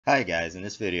Hi guys, in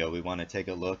this video we want to take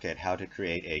a look at how to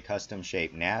create a custom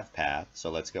shaped nav path,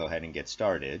 so let's go ahead and get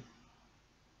started.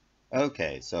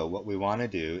 Okay, so what we want to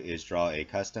do is draw a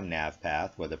custom nav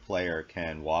path where the player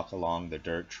can walk along the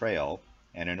dirt trail,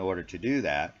 and in order to do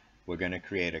that we're going to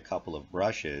create a couple of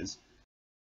brushes.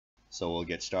 So we'll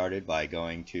get started by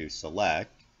going to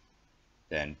Select,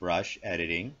 then Brush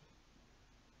Editing.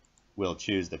 We'll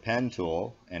choose the pen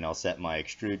tool and I'll set my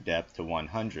extrude depth to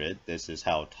 100. This is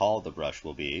how tall the brush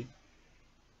will be.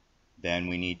 Then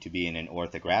we need to be in an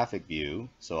orthographic view,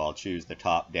 so I'll choose the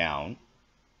top down.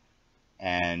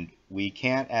 And we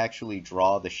can't actually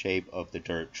draw the shape of the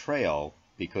dirt trail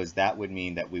because that would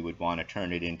mean that we would want to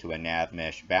turn it into a Nav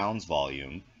Mesh bounds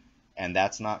volume, and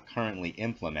that's not currently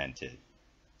implemented.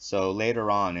 So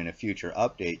later on in a future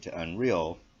update to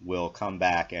Unreal, we'll come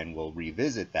back and we'll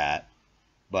revisit that.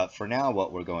 But for now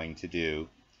what we're going to do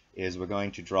is we're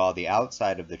going to draw the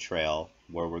outside of the trail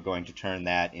where we're going to turn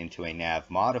that into a Nav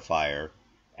modifier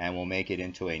and we'll make it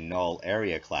into a null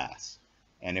area class.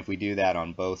 And if we do that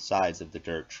on both sides of the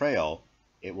dirt trail,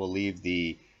 it will leave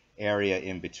the area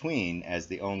in between as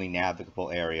the only navigable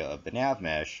area of the Nav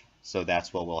Mesh, so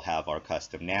that's where we'll have our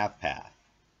custom nav path.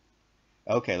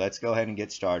 Okay, let's go ahead and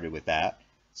get started with that.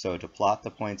 So to plot the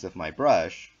points of my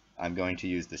brush, I'm going to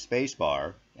use the space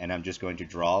bar, and I'm just going to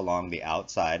draw along the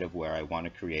outside of where I want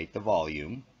to create the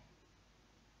volume.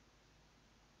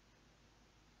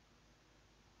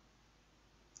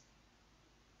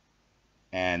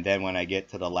 And then when I get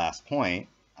to the last point,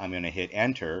 I'm going to hit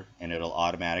enter and it'll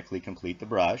automatically complete the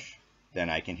brush. Then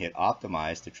I can hit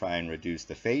optimize to try and reduce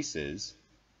the faces,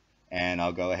 and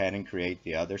I'll go ahead and create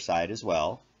the other side as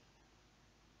well.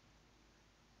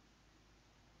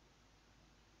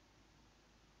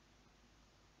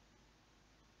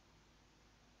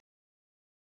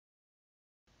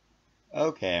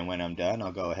 Okay, and when I'm done,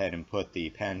 I'll go ahead and put the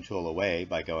pen tool away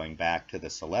by going back to the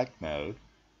select mode,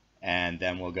 and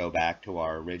then we'll go back to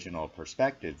our original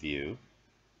perspective view.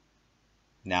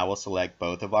 Now we'll select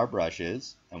both of our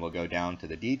brushes, and we'll go down to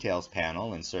the details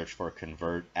panel and search for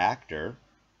convert actor,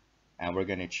 and we're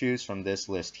going to choose from this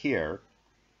list here.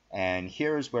 And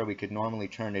here is where we could normally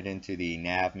turn it into the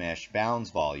Nav Mesh bounds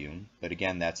volume, but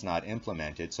again that's not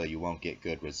implemented, so you won't get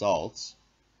good results.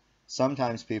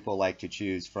 Sometimes people like to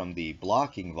choose from the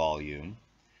blocking volume,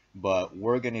 but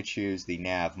we're going to choose the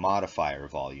Nav Modifier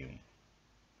volume.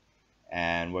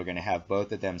 And we're going to have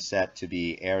both of them set to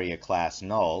be area class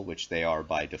null, which they are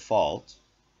by default.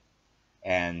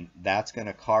 And that's going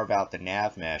to carve out the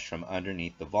Nav Mesh from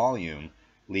underneath the volume,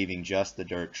 leaving just the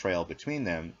dirt trail between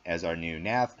them as our new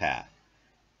nav path.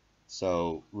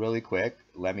 So really quick,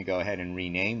 let me go ahead and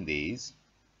rename these.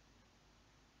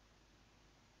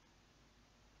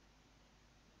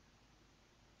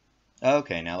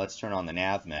 Okay, now let's turn on the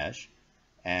Nav Mesh,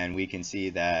 and we can see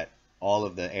that all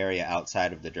of the area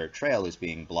outside of the dirt trail is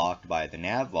being blocked by the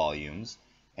nav volumes,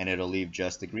 and it'll leave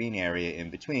just the green area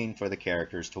in between for the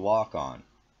characters to walk on.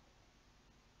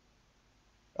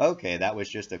 Okay, that was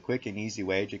just a quick and easy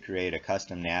way to create a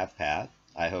custom nav path.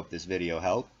 I hope this video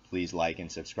helped. Please like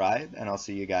and subscribe, and I'll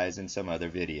see you guys in some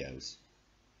other videos.